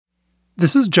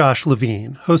This is Josh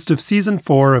Levine, host of Season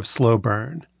 4 of Slow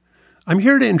Burn. I'm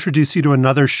here to introduce you to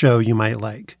another show you might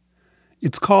like.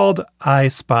 It's called I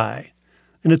Spy,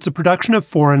 and it's a production of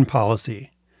Foreign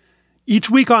Policy. Each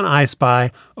week on I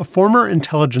Spy, a former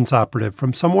intelligence operative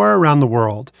from somewhere around the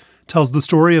world tells the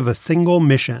story of a single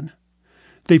mission.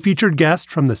 They featured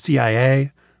guests from the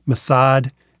CIA,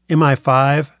 Mossad,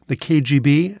 MI5, the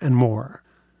KGB, and more.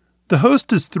 The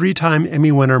host is three-time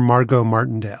Emmy winner Margot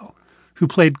Martindale, who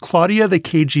played Claudia the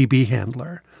KGB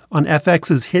handler on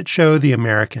FX's hit show The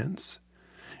Americans.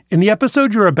 In the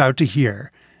episode you're about to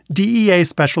hear, DEA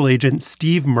Special Agent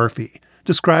Steve Murphy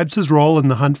describes his role in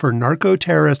the hunt for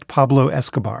narco-terrorist Pablo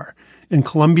Escobar in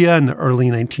Colombia in the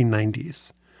early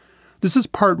 1990s. This is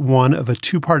part one of a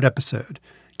two-part episode,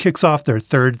 kicks off their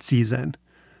third season.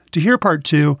 To hear part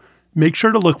two, make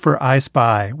sure to look for I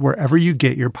Spy wherever you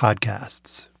get your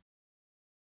podcasts.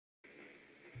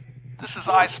 This is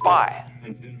I Spy,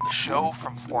 the show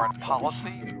from Foreign Policy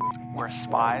where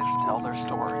spies tell their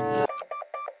stories.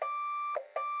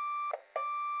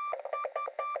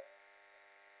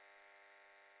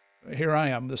 Here I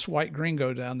am, this white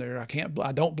gringo down there.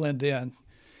 I don't blend in.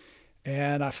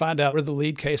 And I find out we're the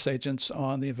lead case agents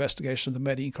on the investigation of the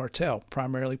Medellin cartel,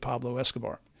 primarily Pablo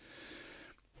Escobar.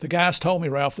 The guys told me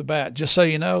right off the bat, just so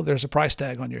you know, there's a price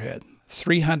tag on your head.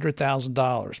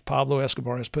 $300,000. Pablo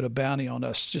Escobar has put a bounty on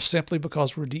us just simply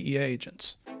because we're DEA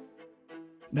agents.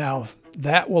 Now,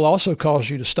 that will also cause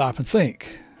you to stop and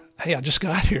think, hey, I just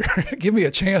got here. Give me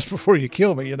a chance before you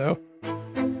kill me, you know?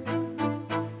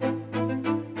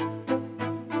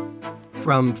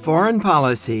 From Foreign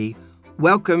Policy,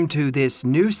 welcome to this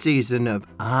new season of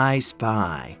I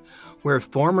Spy, where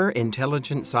former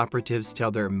intelligence operatives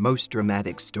tell their most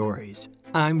dramatic stories.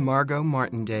 I'm Margot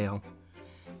Martindale.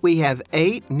 We have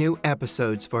 8 new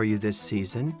episodes for you this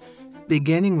season,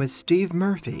 beginning with Steve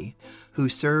Murphy, who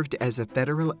served as a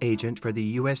federal agent for the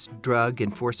U.S. Drug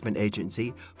Enforcement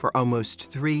Agency for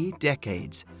almost 3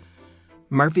 decades.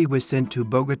 Murphy was sent to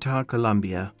Bogota,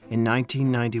 Colombia in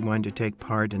 1991 to take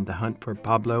part in the hunt for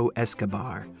Pablo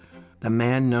Escobar, the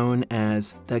man known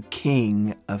as the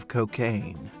King of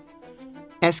Cocaine.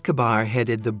 Escobar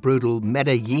headed the brutal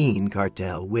Medellin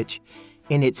cartel, which,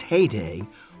 in its heyday,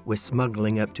 was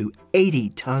smuggling up to 80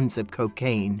 tons of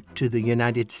cocaine to the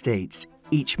United States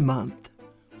each month.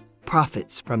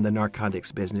 Profits from the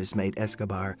narcotics business made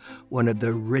Escobar one of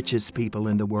the richest people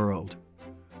in the world.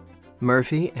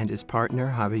 Murphy and his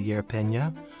partner, Javier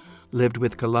Peña, lived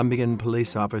with Colombian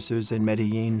police officers in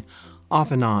Medellin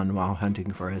off and on while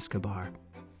hunting for Escobar.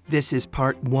 This is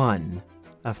part 1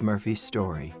 of Murphy's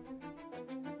story.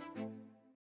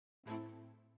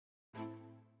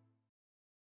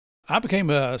 I became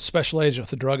a special agent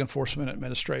with the Drug Enforcement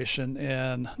Administration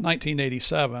in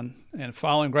 1987, and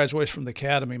following graduation from the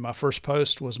academy, my first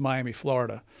post was Miami,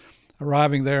 Florida,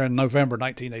 arriving there in November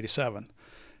 1987.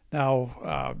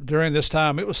 Now, during this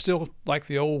time, it was still like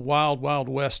the old wild, wild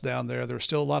west down there. There was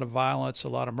still a lot of violence, a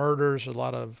lot of murders,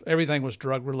 everything was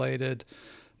drug-related.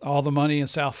 All the money in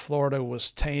South Florida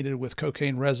was tainted with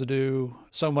cocaine residue,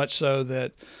 so much so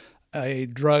that a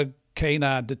drug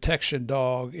canine detection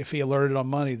dog, if he alerted on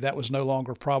money, that was no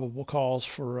longer probable cause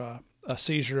for a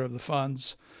seizure of the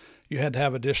funds. You had to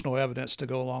have additional evidence to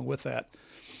go along with that.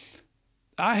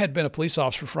 I had been a police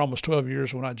officer for almost 12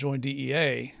 years when I joined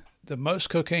DEA. The most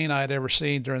cocaine I had ever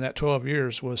seen during that 12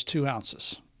 years was 2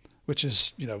 ounces, which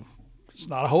is, it's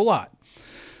not a whole lot.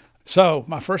 So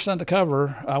my first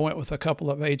undercover, I went with a couple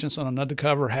of agents on an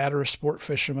undercover Hatteras sport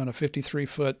fisherman, a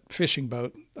 53-foot fishing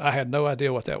boat. I had no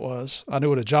idea what that was. I knew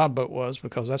what a john boat was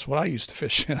because that's what I used to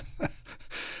fish in.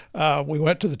 We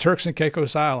went to the Turks and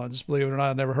Caicos Islands. Believe it or not,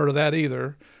 I never heard of that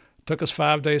either. Took us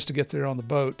 5 days to get there on the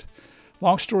boat.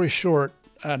 Long story short,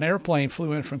 an airplane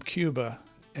flew in from Cuba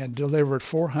and delivered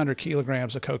 400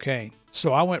 kilograms of cocaine.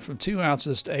 So I went from 2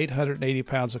 ounces to 880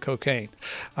 pounds of cocaine.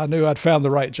 I knew I'd found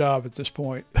the right job at this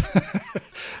point.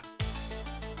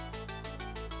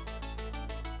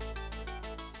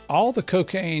 All the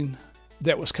cocaine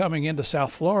that was coming into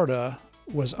South Florida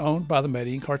was owned by the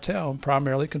Medellin cartel and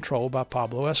primarily controlled by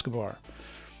Pablo Escobar.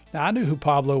 Now, I knew who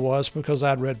Pablo was because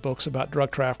I'd read books about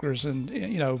drug traffickers, and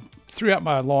throughout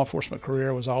my law enforcement career,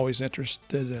 I was always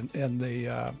interested in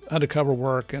the undercover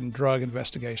work and drug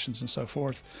investigations and so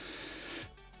forth.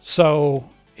 So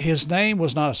his name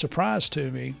was not a surprise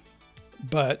to me,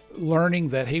 but learning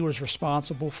that he was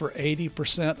responsible for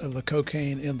 80% of the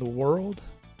cocaine in the world,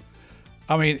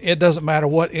 I mean, it doesn't matter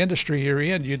what industry you're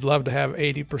in, you'd love to have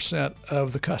 80%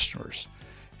 of the customers.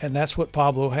 And that's what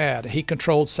Pablo had. He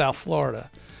controlled South Florida.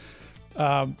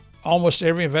 Almost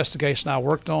every investigation I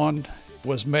worked on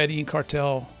was Medellin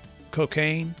cartel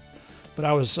cocaine, but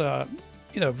I was,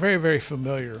 very, very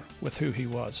familiar with who he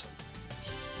was.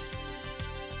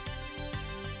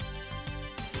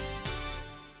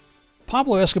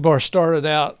 Pablo Escobar started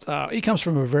out, he comes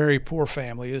from a very poor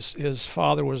family. His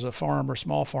father was a farmer,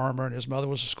 small farmer, and his mother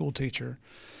was a school teacher.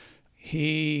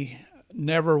 He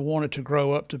never wanted to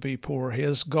grow up to be poor.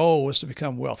 His goal was to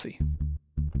become wealthy.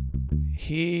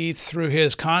 He, through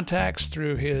his contacts,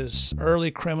 through his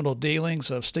early criminal dealings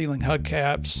of stealing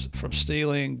hubcaps, from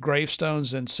stealing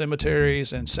gravestones in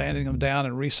cemeteries and sanding them down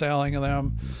and reselling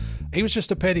them, he was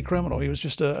just a petty criminal. He was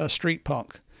just a street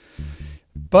punk.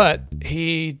 But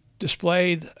he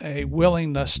displayed a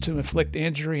willingness to inflict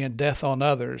injury and death on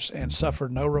others and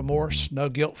suffered no remorse, no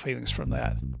guilt feelings from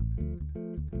that.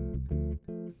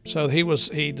 So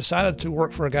he decided to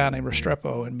work for a guy named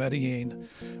Restrepo in Medellin,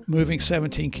 moving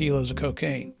 17 kilos of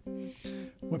cocaine.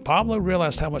 When Pablo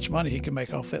realized how much money he could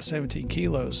make off that 17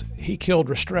 kilos, he killed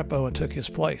Restrepo and took his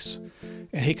place.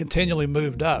 And he continually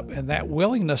moved up. And that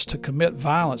willingness to commit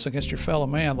violence against your fellow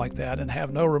man like that and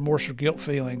have no remorse or guilt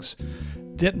feelings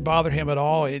didn't bother him at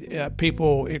all.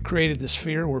 It created this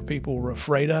fear where people were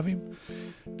afraid of him.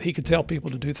 He could tell people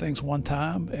to do things one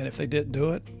time, and if they didn't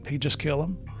do it, he'd just kill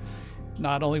them.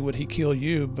 Not only would he kill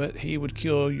you, but he would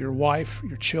kill your wife,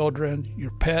 your children, your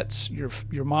pets, your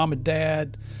mom and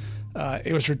dad.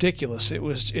 It was ridiculous.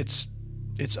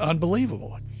 It's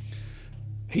unbelievable.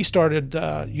 He started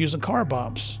using car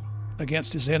bombs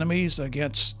against his enemies,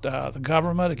 against the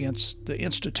government, against the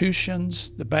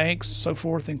institutions, the banks, so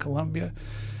forth in Colombia.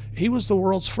 He was the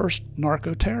world's first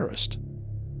narco-terrorist.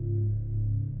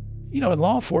 In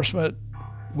law enforcement,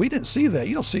 we didn't see that.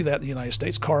 You don't see that in the United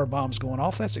States, car bombs going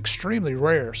off. That's extremely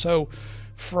rare. So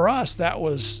for us, that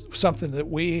was something that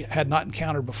we had not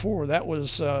encountered before.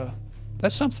 That's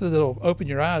something that'll open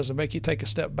your eyes and make you take a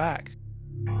step back.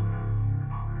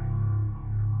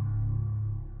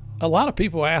 A lot of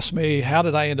people ask me, how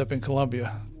did I end up in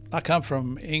Colombia? I come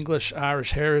from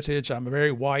English-Irish heritage. I'm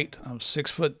very white. I'm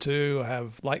 6'2". I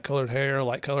have light-colored hair,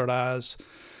 light-colored eyes.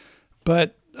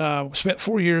 But spent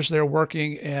 4 years there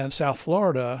working in South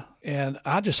Florida, and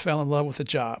I just fell in love with the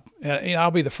job. And I'll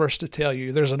be the first to tell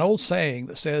you, there's an old saying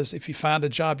that says, if you find a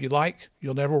job you like,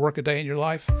 you'll never work a day in your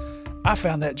life. I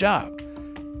found that job.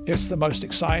 It's the most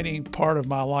exciting part of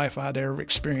my life I'd ever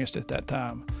experienced at that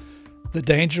time. The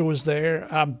danger was there.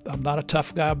 I'm not a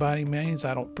tough guy by any means.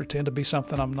 I don't pretend to be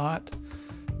something I'm not.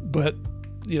 But,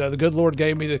 the good Lord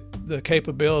gave me the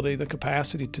capability, the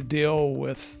capacity to deal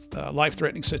with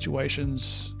life-threatening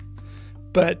situations.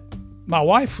 But my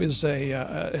wife has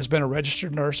been a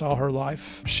registered nurse all her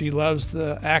life. She loves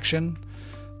the action,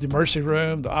 the emergency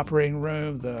room, the operating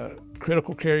room, the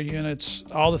critical care units,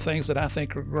 all the things that I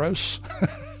think are gross,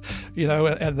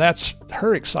 and that's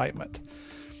her excitement.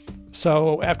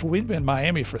 So after we'd been in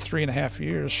Miami for 3.5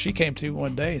 years, she came to me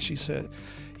one day and she said,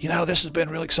 this has been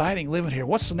really exciting living here.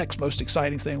 What's the next most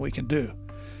exciting thing we can do?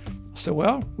 I said,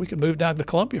 well, we can move down to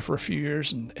Colombia for a few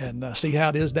years and see how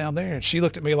it is down there. And she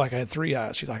looked at me like I had three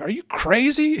eyes. She's like, are you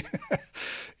crazy?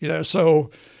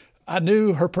 So I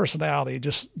knew her personality,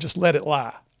 just let it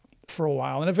lie for a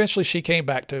while. And eventually she came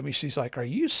back to me. She's like, are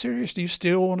you serious? Do you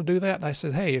still want to do that? And I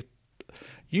said, hey, if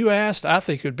you asked, I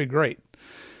think it would be great.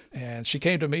 And she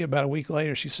came to me about a week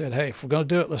later. She said, hey, if we're going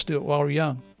to do it, let's do it while we're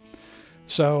young.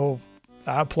 So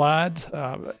I applied.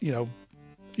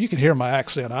 You can hear my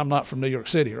accent. I'm not from New York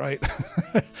City, right?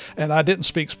 And I didn't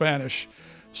speak Spanish.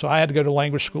 So I had to go to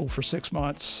language school for 6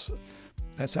 months.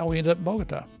 That's how we ended up in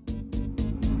Bogota.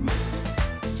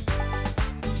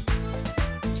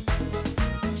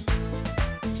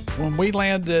 When we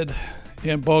landed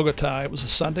in Bogota, it was a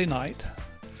Sunday night.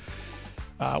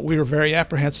 We were very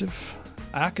apprehensive.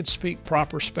 I could speak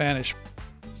proper Spanish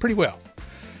pretty well.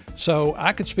 So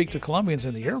I could speak to Colombians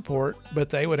in the airport, but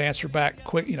they would answer back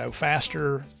quick,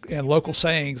 faster in local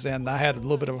sayings, and I had a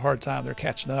little bit of a hard time there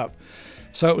catching up.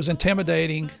 So it was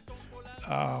intimidating.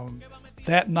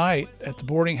 That night at the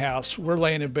boarding house, we're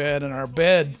laying in bed, and our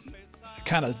bed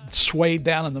kind of swayed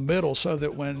down in the middle so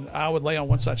that when I would lay on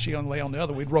one side, she would lay on the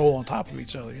other, we'd roll on top of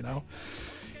each other,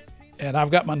 And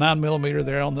I've got my 9mm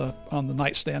there on the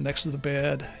nightstand next to the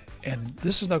bed. And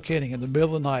this is no kidding. In the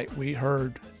middle of the night, we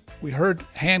heard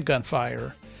handgun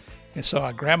fire. And so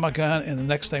I grabbed my gun, and the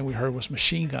next thing we heard was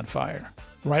machine gun fire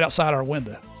right outside our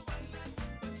window.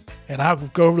 And I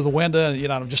would go over to the window,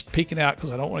 and I'm just peeking out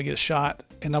because I don't want to get a shot.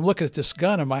 And I'm looking at this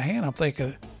gun in my hand. I'm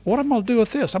thinking, what am I going to do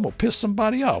with this? I'm going to piss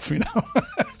somebody off,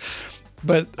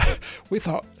 But we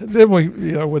thought, then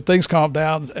when things calmed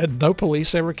down and no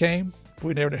police ever came,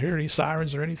 we never hear any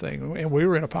sirens or anything. And we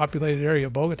were in a populated area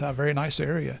of Bogota, a very nice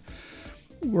area.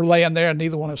 we're laying there and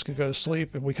neither one of us could go to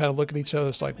sleep. And we kind of look at each other.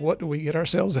 It's like, what do we get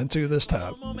ourselves into this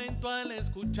time?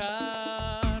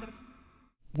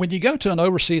 When you go to an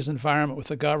overseas environment with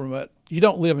the government, you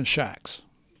don't live in shacks.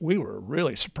 We were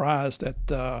really surprised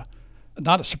at,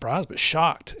 not surprised, but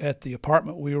shocked at the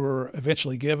apartment we were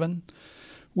eventually given.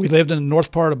 We lived in the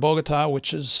north part of Bogota,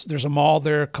 there's a mall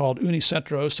there called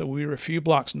Unicentro, so we were a few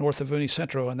blocks north of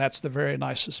Unicentro, and that's the very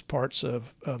nicest parts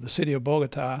of the city of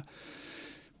Bogota.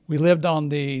 We lived on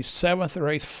the 7th or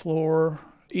 8th floor.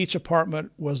 Each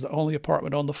apartment was the only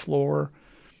apartment on the floor.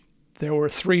 There were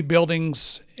 3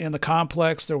 buildings in the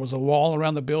complex. There was a wall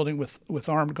around the building with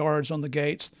armed guards on the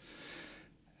gates.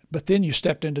 But then you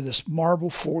stepped into this marble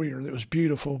foyer that was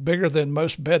beautiful, bigger than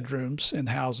most bedrooms in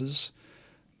houses.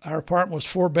 Our apartment was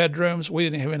 4 bedrooms. We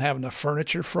didn't even have enough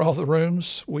furniture for all the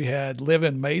rooms. We had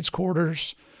live-in maids'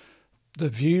 quarters. The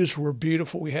views were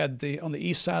beautiful. We had on the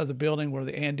east side of the building were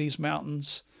the Andes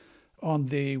Mountains. On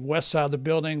the west side of the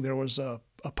building, there was a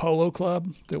polo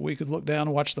club that we could look down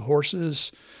and watch the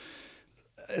horses.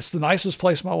 It's the nicest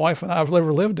place my wife and I have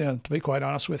ever lived in, to be quite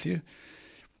honest with you.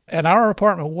 And our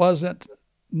apartment wasn't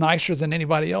nicer than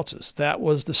anybody else's. That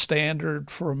was the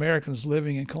standard for Americans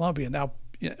living in Colombia. Now,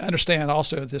 understand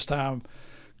also at this time,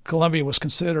 Colombia was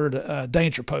considered a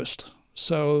danger post.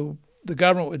 So the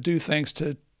government would do things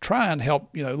to try and help,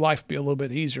 life be a little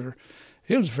bit easier.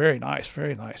 It was very nice,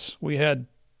 very nice. We had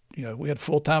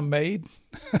full-time maid.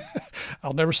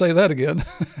 I'll never say that again.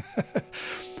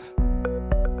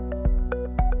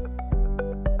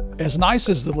 As nice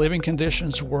as the living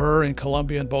conditions were in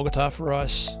Colombia and Bogota for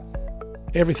us,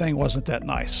 everything wasn't that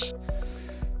nice.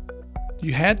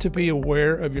 You had to be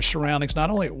aware of your surroundings, not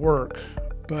only at work,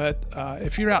 but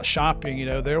if you're out shopping,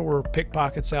 there were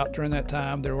pickpockets out during that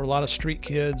time. There were a lot of street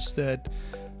kids that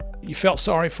you felt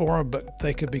sorry for them, but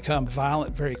they could become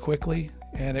violent very quickly.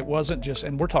 And it wasn't just,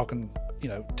 and we're talking,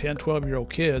 10, 12-year-old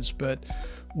kids, but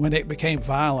when it became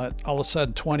violent, all of a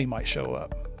sudden 20 might show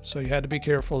up. So you had to be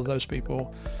careful of those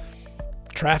people.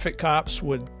 Traffic cops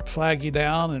would flag you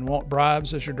down and want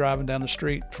bribes as you're driving down the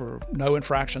street for no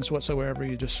infractions whatsoever.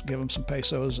 You just give them some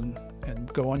pesos and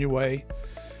go on your way.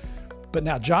 But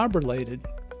now job related,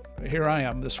 here I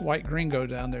am, this white gringo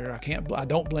down there. I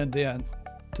don't blend in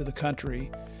to the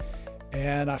country.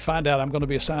 And I find out I'm going to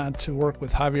be assigned to work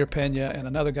with Javier Pena and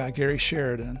another guy, Gary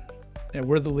Sheridan. And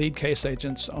we're the lead case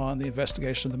agents on the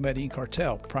investigation of the Medellin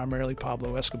cartel, primarily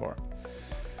Pablo Escobar.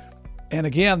 And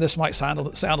again, this might sound a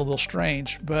little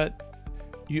strange, but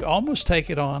you almost take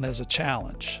it on as a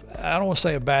challenge. I don't want to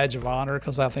say a badge of honor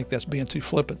because I think that's being too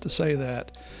flippant to say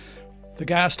that. The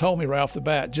guys told me right off the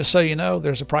bat, just so you know,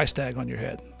 there's a price tag on your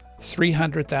head.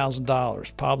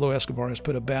 $300,000. Pablo Escobar has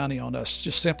put a bounty on us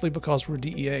just simply because we're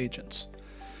DEA agents.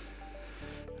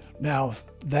 Now,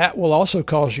 that will also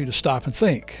cause you to stop and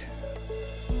think,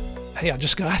 hey, I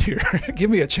just got here. Give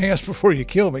me a chance before you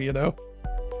kill me,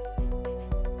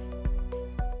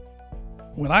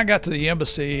 When I got to the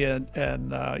embassy, and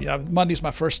Monday's my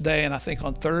first day, and I think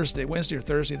on Wednesday or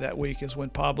Thursday that week is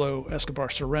when Pablo Escobar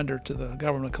surrendered to the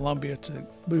government of Colombia to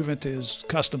move into his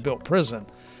custom-built prison.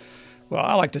 Well,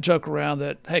 I like to joke around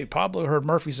that, hey, Pablo heard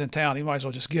Murphy's in town. He might as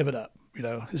well just give it up.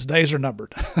 His days are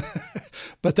numbered.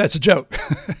 But that's a joke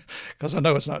because I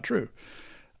know it's not true.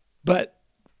 But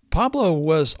Pablo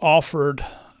was offered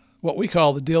what we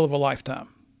call the deal of a lifetime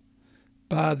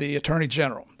by the Attorney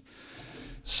General.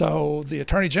 So the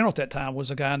Attorney General at that time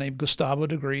was a guy named Gustavo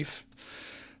de Grief.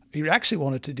 He actually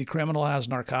wanted to decriminalize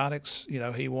narcotics.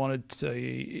 He wanted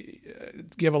to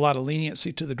give a lot of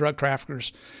leniency to the drug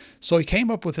traffickers. So he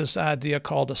came up with this idea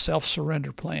called a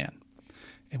self-surrender plan.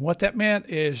 And what that meant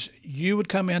is you would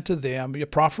come into them, you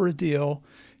proffer a deal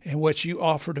in which you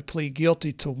offer to plead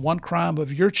guilty to one crime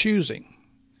of your choosing.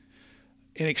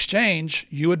 In exchange,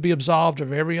 you would be absolved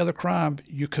of every other crime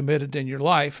you committed in your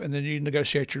life, and then you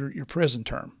negotiate your prison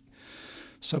term.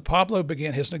 So Pablo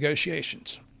began his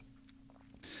negotiations.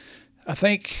 I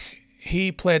think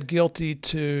he pled guilty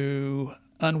to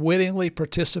unwittingly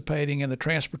participating in the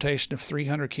transportation of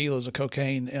 300 kilos of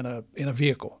cocaine in a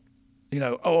vehicle.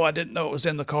 I didn't know it was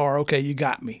in the car. Okay, you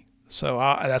got me. So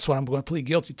that's what I'm going to plead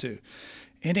guilty to.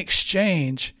 In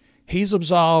exchange, he's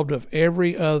absolved of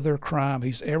every other crime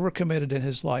he's ever committed in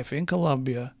his life in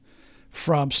Colombia,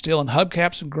 from stealing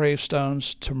hubcaps and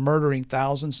gravestones to murdering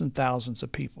thousands and thousands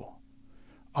of people.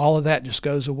 All of that just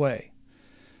goes away.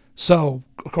 So,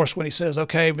 of course, when he says,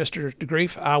 okay, Mr. de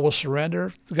Grief, I will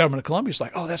surrender, the government of Colombia is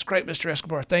like, oh, that's great, Mr.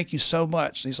 Escobar. Thank you so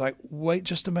much. And he's like, wait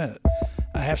just a minute.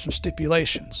 I have some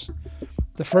stipulations.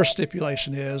 The first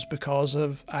stipulation is because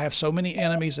I have so many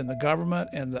enemies in the government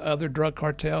and the other drug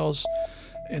cartels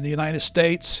in the United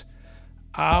States,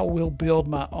 I will build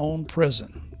my own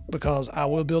prison because I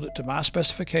will build it to my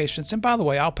specifications. And by the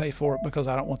way, I'll pay for it because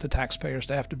I don't want the taxpayers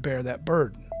to have to bear that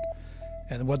burden.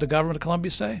 And what did the government of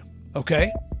Colombia say?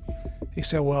 Okay. He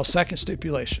said, well, second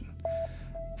stipulation.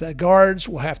 The guards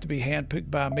will have to be handpicked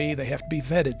by me. They have to be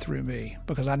vetted through me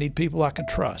because I need people I can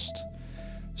trust.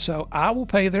 So I will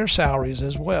pay their salaries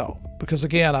as well because,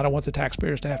 again, I don't want the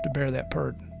taxpayers to have to bear that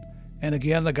burden. And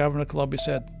again, the government of Colombia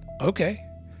said, okay.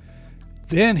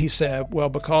 Then he said, well,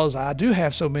 because I do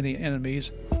have so many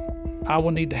enemies, I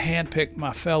will need to handpick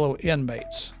my fellow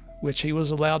inmates, which he was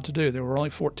allowed to do. There were only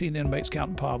 14 inmates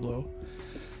counting Pablo.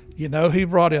 You know who he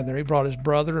brought in there? He brought his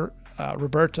brother,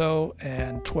 Roberto,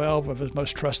 and 12 of his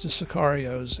most trusted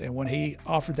sicarios. And when he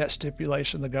offered that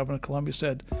stipulation, the governor of Colombia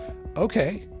said,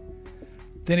 okay.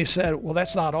 Then he said, well,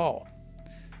 that's not all.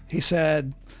 He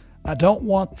said, I don't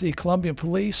want the Colombian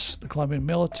police, the Colombian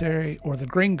military, or the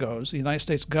gringos, the United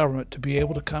States government, to be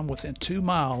able to come within 2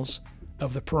 miles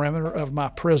of the perimeter of my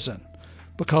prison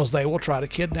because they will try to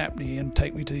kidnap me and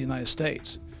take me to the United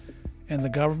States. And the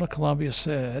government of Colombia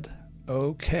said,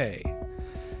 okay.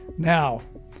 Now,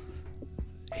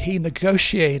 he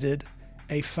negotiated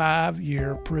a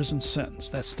 5-year prison sentence.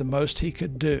 That's the most he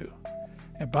could do.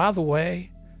 And by the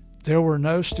way, there were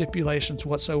no stipulations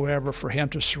whatsoever for him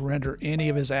to surrender any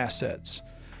of his assets.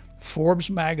 Forbes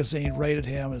magazine rated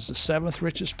him as the 7th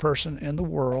richest person in the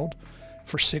world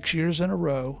for 6 years in a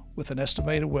row with an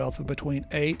estimated wealth of between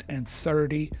 $8 and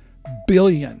 $30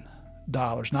 billion.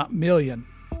 Not million,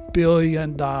 $1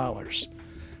 billion.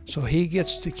 So he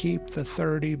gets to keep the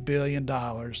 $30 billion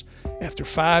after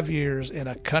 5 years in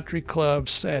a country club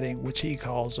setting, which he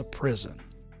calls a prison.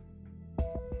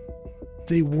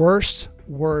 The worst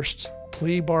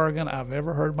plea bargain I've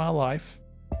ever heard in my life.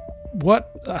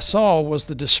 What I saw was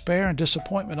the despair and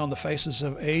disappointment on the faces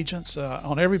of agents,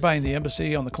 on everybody in the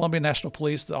embassy, on the Colombian National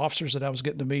Police, the officers that I was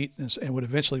getting to meet and would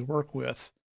eventually work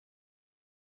with.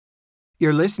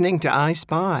 You're listening to I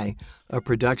Spy, a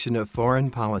production of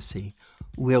Foreign Policy.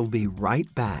 We'll be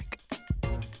right back.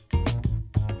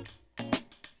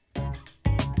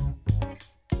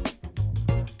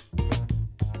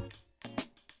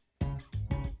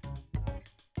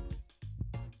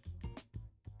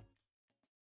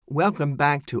 Welcome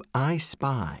back to I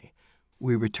Spy.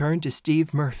 We return to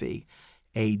Steve Murphy,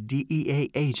 a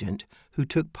DEA agent who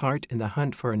took part in the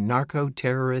hunt for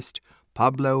narco-terrorist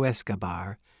Pablo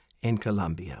Escobar in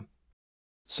Colombia.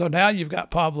 So now you've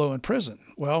got Pablo in prison.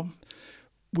 Well,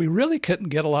 we really couldn't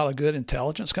get a lot of good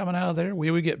intelligence coming out of there. We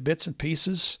would get bits and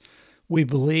pieces. We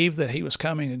believed that he was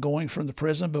coming and going from the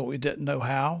prison, but we didn't know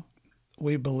how.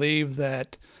 We believed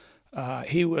that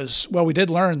we did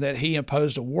learn that he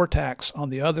imposed a war tax on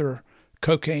the other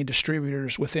cocaine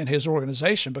distributors within his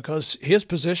organization because his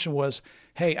position was,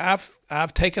 hey,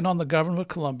 I've taken on the government of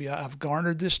Colombia. I've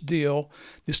garnered this deal.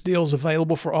 This deal is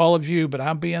available for all of you, but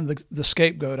I'm being the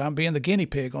scapegoat. I'm being the guinea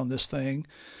pig on this thing.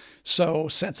 So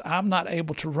since I'm not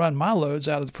able to run my loads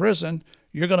out of the prison,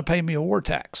 you're going to pay me a war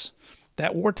tax.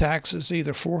 That war tax is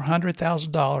either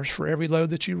 $400,000 for every load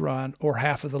that you run or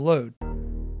half of the load.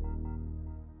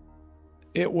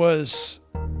 It was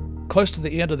close to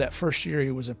the end of that first year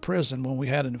he was in prison when we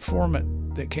had an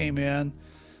informant that came in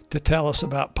to tell us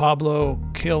about Pablo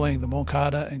killing the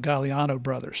Moncada and Galeano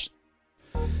brothers.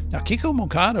 Now, Kiko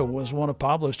Moncada was one of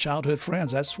Pablo's childhood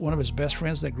friends. That's one of his best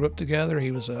friends. They grew up together.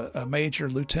 He was a major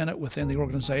lieutenant within the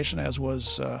organization, as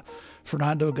was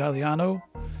Fernando Galeano.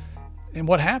 And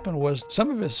what happened was some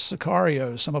of Pablo's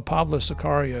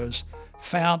sicarios,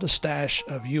 found a stash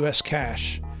of U.S.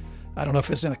 cash. I don't know if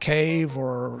it's in a cave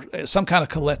or some kind of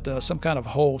coletta, some kind of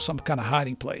hole, some kind of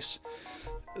hiding place.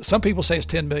 Some people say it's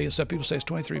 10 million. Some people say it's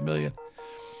 23 million.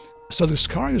 So the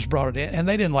sicarios brought it in, and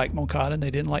they didn't like Moncada and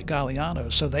they didn't like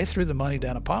Galeano. So they threw the money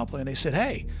down at Pablo and they said,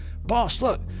 hey, boss,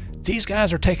 look, these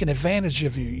guys are taking advantage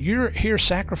of you. You're here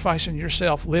sacrificing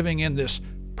yourself living in this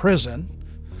prison.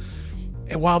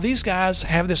 And while these guys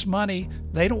have this money,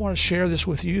 they don't want to share this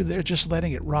with you. They're just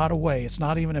letting it rot away. It's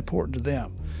not even important to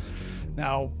them.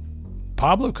 Now,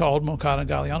 Pablo called Moncada and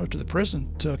Galeano to the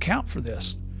prison to account for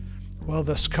this. Well,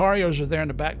 the sicarios are there in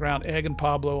the background egging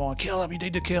Pablo on, kill him, you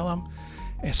need to kill him.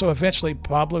 And so eventually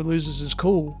Pablo loses his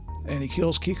cool and he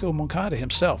kills Kiko Moncada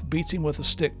himself, beats him with a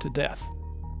stick to death.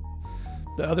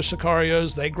 The other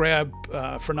sicarios, they grab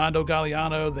Fernando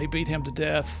Galeano, they beat him to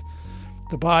death.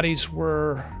 The bodies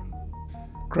were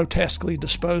grotesquely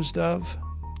disposed of,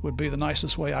 would be the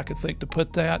nicest way I could think to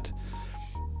put that.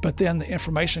 But then the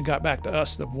information got back to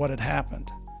us of what had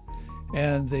happened.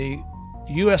 And the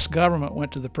U.S. government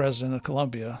went to the president of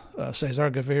Colombia, Cesar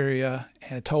Gaviria,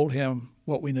 and told him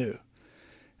what we knew.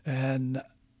 And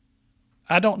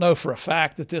I don't know for a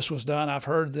fact that this was done. I've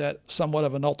heard that somewhat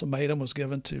of an ultimatum was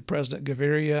given to President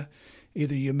Gaviria.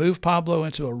 Either you move Pablo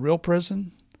into a real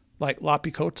prison like La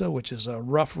Picota, which is a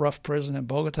rough prison in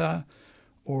Bogota,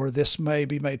 or this may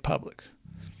be made public.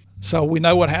 So we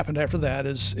know what happened after that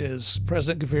is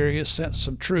President Gaviria sent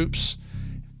some troops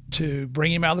to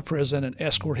bring him out of the prison and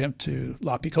escort him to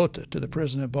La Picota, to the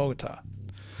prison in Bogota.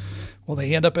 Well,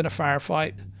 they end up in a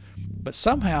firefight, but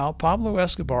somehow Pablo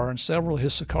Escobar and several of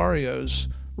his sicarios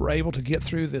were able to get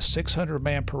through this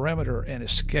 600-man perimeter and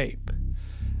escape.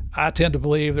 I tend to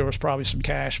believe there was probably some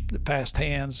cash that passed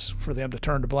hands for them to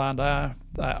turn a blind eye,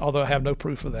 although I have no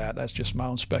proof of that. That's just my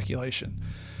own speculation.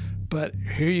 But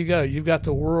here you go. You've got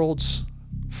the world's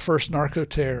first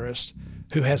narco-terrorist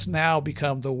who has now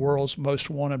become the world's most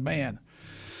wanted man.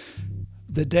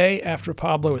 The day after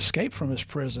Pablo escaped from his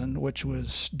prison, which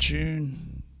was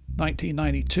June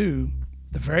 1992,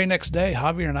 the very next day,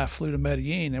 Javier and I flew to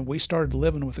Medellin, and we started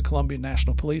living with the Colombian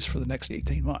National Police for the next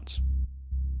 18 months.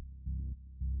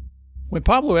 When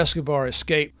Pablo Escobar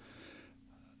escaped,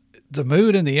 the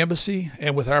mood in the embassy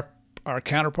and with our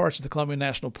counterparts at the Colombian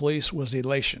National Police was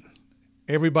elation.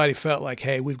 Everybody felt like,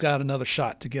 hey, we've got another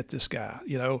shot to get this guy.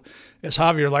 You know, as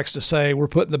Javier likes to say, we're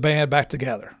putting the band back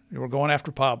together. We're going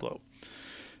after Pablo.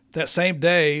 That same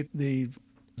day, the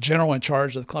general in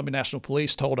charge of the Colombian National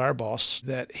Police told our boss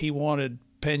that he wanted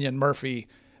Pena and Murphy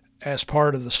as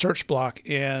part of the search block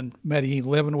in Medellin,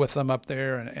 living with them up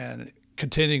there and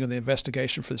continuing the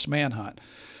investigation for this manhunt.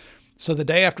 So the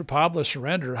day after Pablo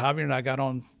surrendered, Javier and I got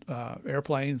on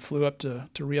airplane, flew up to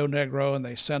Rio Negro, and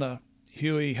they sent a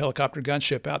Huey helicopter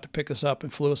gunship out to pick us up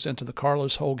and flew us into the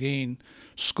Carlos Holguin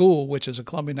School, which is a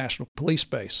Colombian National Police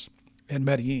base in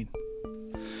Medellin.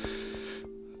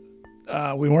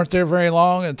 We weren't there very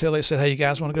long until they said, hey, you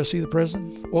guys want to go see the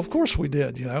prison? Well, of course we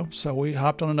did, you know. So we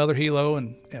hopped on another helo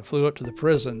and flew up to the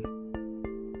prison.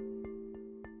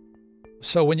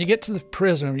 So when you get to the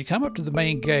prison, when you come up to the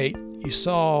main gate,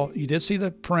 you did see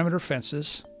the perimeter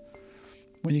fences.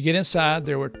 When you get inside,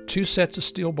 there were 2 sets of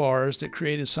steel bars that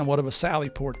created somewhat of a sally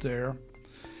port there.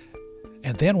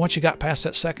 And then once you got past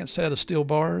that second set of steel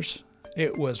bars,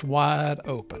 it was wide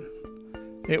open.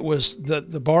 It was the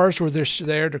bars were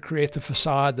there to create the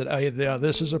facade that, hey,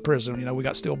 this is a prison. You know, we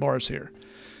got steel bars here.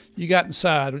 You got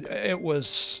inside, it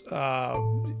was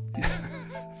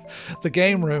the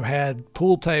game room had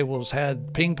pool tables,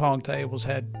 had ping pong tables,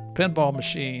 had pinball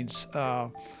machines,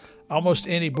 almost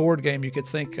any board game you could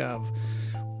think of.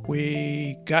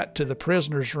 We got to the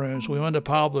prisoners' rooms. We went to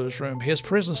Pablo's room. His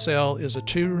prison cell is a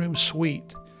 2-room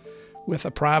suite with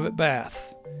a private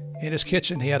bath. In his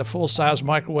kitchen, he had a full-size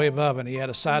microwave oven. He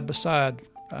had a side-by-side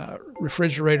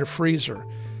refrigerator freezer,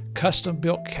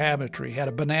 custom-built cabinetry. He had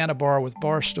a banana bar with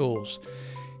bar stools.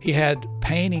 He had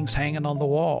paintings hanging on the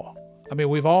wall. I mean,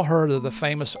 we've all heard of the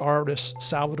famous artist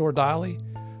Salvador Dali.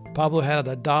 Pablo had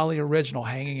a Dali original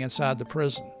hanging inside the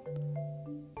prison.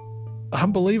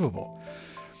 Unbelievable.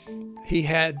 He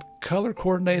had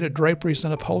color-coordinated draperies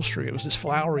and upholstery. It was this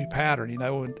flowery pattern, you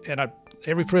know, and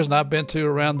every prison I've been to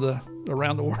around the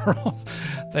world,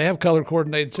 they have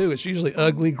color-coordinated too. It's usually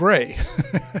ugly gray.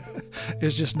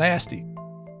 It's just nasty.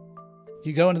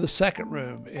 You go into the second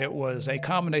room. It was a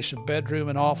combination of bedroom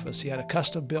and office. He had a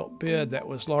custom-built bed that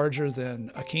was larger than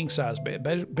a king-size bed,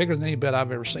 bigger than any bed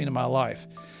I've ever seen in my life.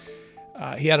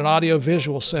 He had an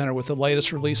audio-visual center with the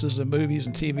latest releases of movies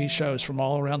and TV shows from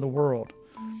all around the world.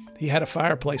 He had a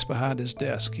fireplace behind his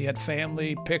desk. He had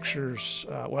family pictures,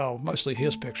 mostly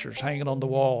his pictures, hanging on the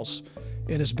walls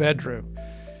in his bedroom.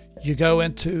 You go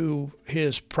into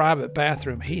his private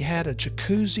bathroom. He had a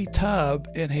jacuzzi tub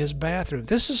in his bathroom.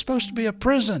 This is supposed to be a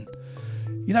prison.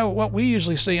 You know, what we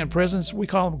usually see in prisons, we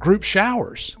call them group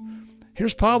showers.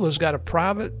 Here's Pablo's got a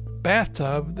private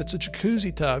bathtub that's a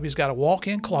jacuzzi tub. He's got a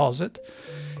walk-in closet.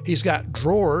 He's got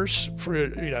drawers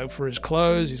for his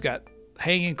clothes. He's got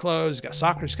hanging clothes. He's got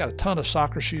soccer. He's got a ton of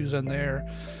soccer shoes in there.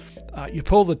 You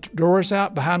pull the drawers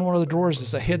out. Behind one of the drawers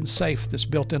is a hidden safe that's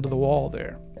built into the wall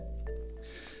there.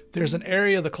 There's an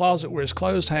area of the closet where his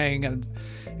clothes hang, and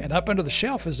up under the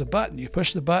shelf is a button. You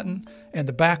push the button, and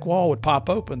the back wall would pop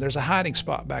open. There's a hiding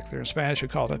spot back there. In Spanish, we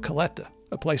call it a caleta,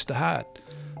 a place to hide.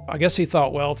 I guess he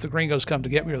thought, well, if the gringos come to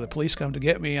get me or the police come to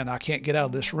get me and I can't get out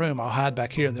of this room, I'll hide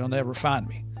back here. They'll never find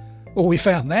me. Well, we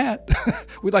found that.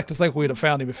 We'd like to think we'd have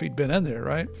found him if he'd been in there,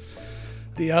 right?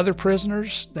 The other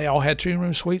prisoners, they all had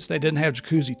 2-room suites. They didn't have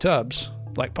jacuzzi tubs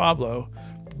like Pablo,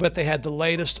 but they had the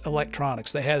latest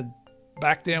electronics. They had,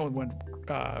 back then when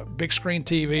big screen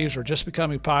TVs were just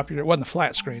becoming popular, it wasn't the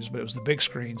flat screens, but it was the big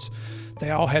screens.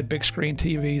 They all had big screen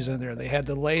TVs in there. They had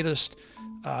the latest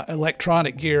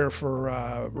electronic gear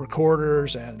for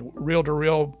recorders and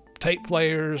reel-to-reel tape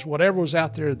players, whatever was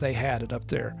out there, they had it up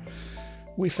there.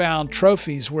 We found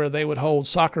trophies where they would hold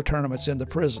soccer tournaments in the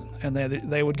prison, and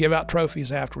they would give out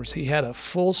trophies afterwards. He had a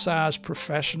full-size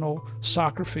professional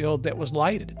soccer field that was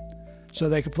lighted so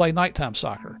they could play nighttime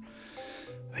soccer.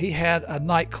 He had a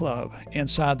nightclub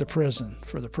inside the prison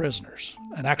for the prisoners,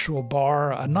 an actual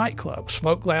bar, a nightclub,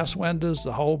 smoked glass windows,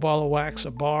 the whole ball of wax,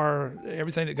 a bar,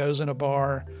 everything that goes in a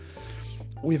bar.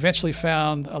 We eventually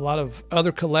found a lot of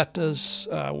other coletas,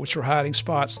 which were hiding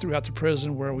spots throughout the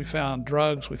prison where we found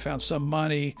drugs, we found some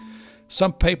money,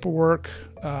 some paperwork,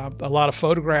 a lot of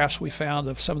photographs we found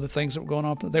of some of the things that were going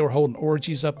on. They were holding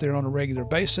orgies up there on a regular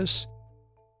basis.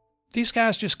 These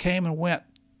guys just came and went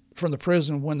from the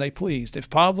prison when they pleased. If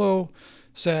Pablo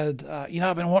said,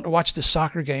 I've been wanting to watch this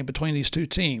soccer game between these two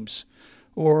teams,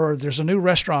 or there's a new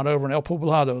restaurant over in El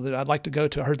Poblado that I'd like to go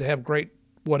to, I heard they have great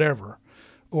whatever,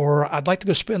 or I'd like to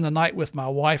go spend the night with my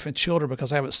wife and children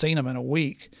because I haven't seen them in a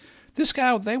week. This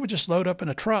guy, they would just load up in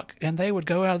a truck and they would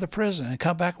go out of the prison and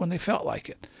come back when they felt like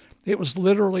it. It was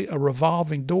literally a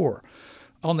revolving door.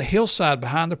 On the hillside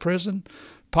behind the prison,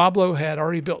 Pablo had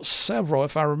already built several,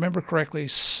 if I remember correctly,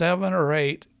 7 or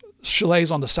 8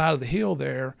 chalets on the side of the hill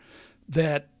there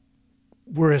that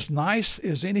were as nice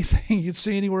as anything you'd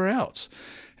see anywhere else.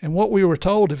 And what we were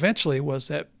told eventually was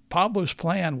that Pablo's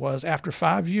plan was, after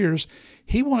 5 years,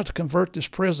 he wanted to convert this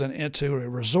prison into a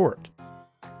resort.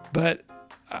 But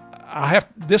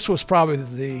this was probably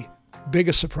the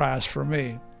biggest surprise for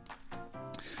me.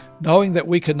 Knowing that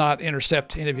we could not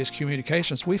intercept any of his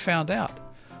communications, we found out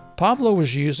Pablo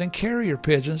was using carrier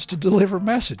pigeons to deliver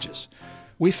messages.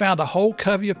 We found a whole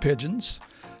covey of pigeons.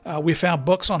 We found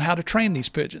books on how to train these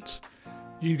pigeons.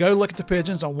 You go look at the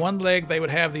pigeons. On one leg, they would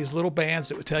have these little bands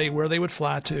that would tell you where they would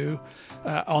fly to.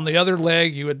 On the other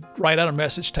leg, you would write out a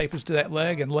message, tape it to that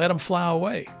leg, and let them fly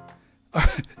away.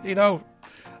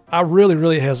 I really,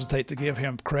 really hesitate to give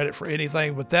him credit for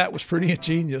anything, but that was pretty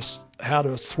ingenious how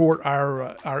to thwart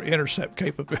our intercept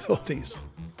capabilities.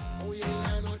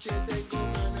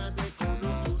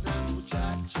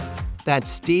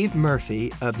 That's Steve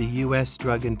Murphy of the U.S.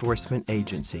 Drug Enforcement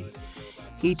Agency.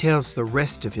 He tells the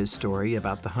rest of his story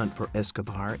about the hunt for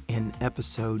Escobar in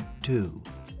Episode 2.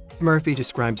 Murphy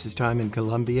describes his time in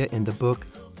Colombia in the book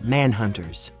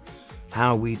Manhunters,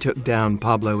 How We Took Down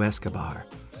Pablo Escobar,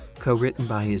 co-written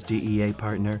by his DEA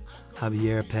partner,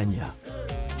 Javier Pena.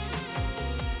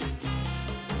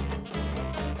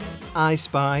 I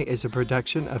Spy is a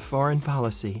production of Foreign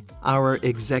Policy. Our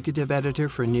executive editor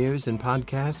for news and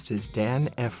podcasts is Dan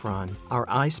Efron. Our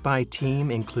I Spy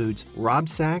team includes Rob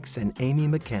Sachs and Amy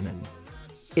McKinnon.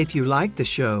 If you like the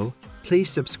show, please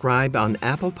subscribe on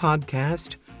Apple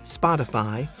Podcast,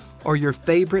 Spotify, or your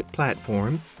favorite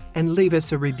platform, and leave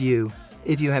us a review.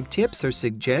 If you have tips or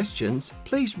suggestions,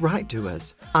 please write to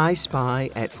us,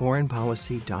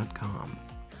 ispy@foreignpolicy.com.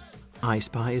 I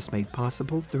Spy is made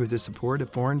possible through the support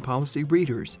of Foreign Policy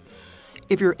readers.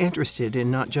 If you're interested in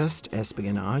not just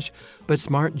espionage, but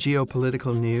smart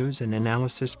geopolitical news and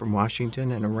analysis from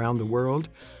Washington and around the world,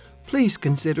 please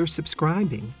consider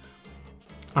subscribing.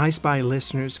 I Spy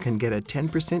listeners can get a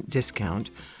 10% discount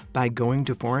by going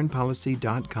to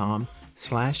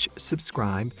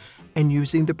foreignpolicy.com/subscribe and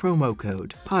using the promo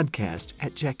code podcast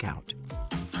at checkout.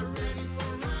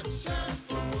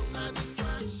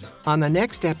 On the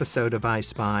next episode of I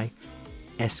Spy,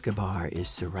 Escobar is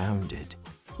surrounded.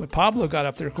 When Pablo got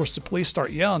up there, of course, the police start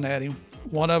yelling at him.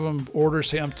 One of them orders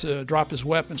him to drop his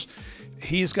weapons.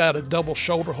 He's got a double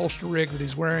shoulder holster rig that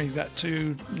he's wearing. He's got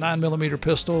 2 9mm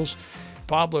pistols.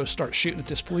 Pablo starts shooting at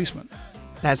this policeman.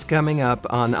 That's coming up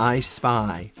on I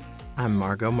Spy. I'm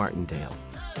Margot Martindale.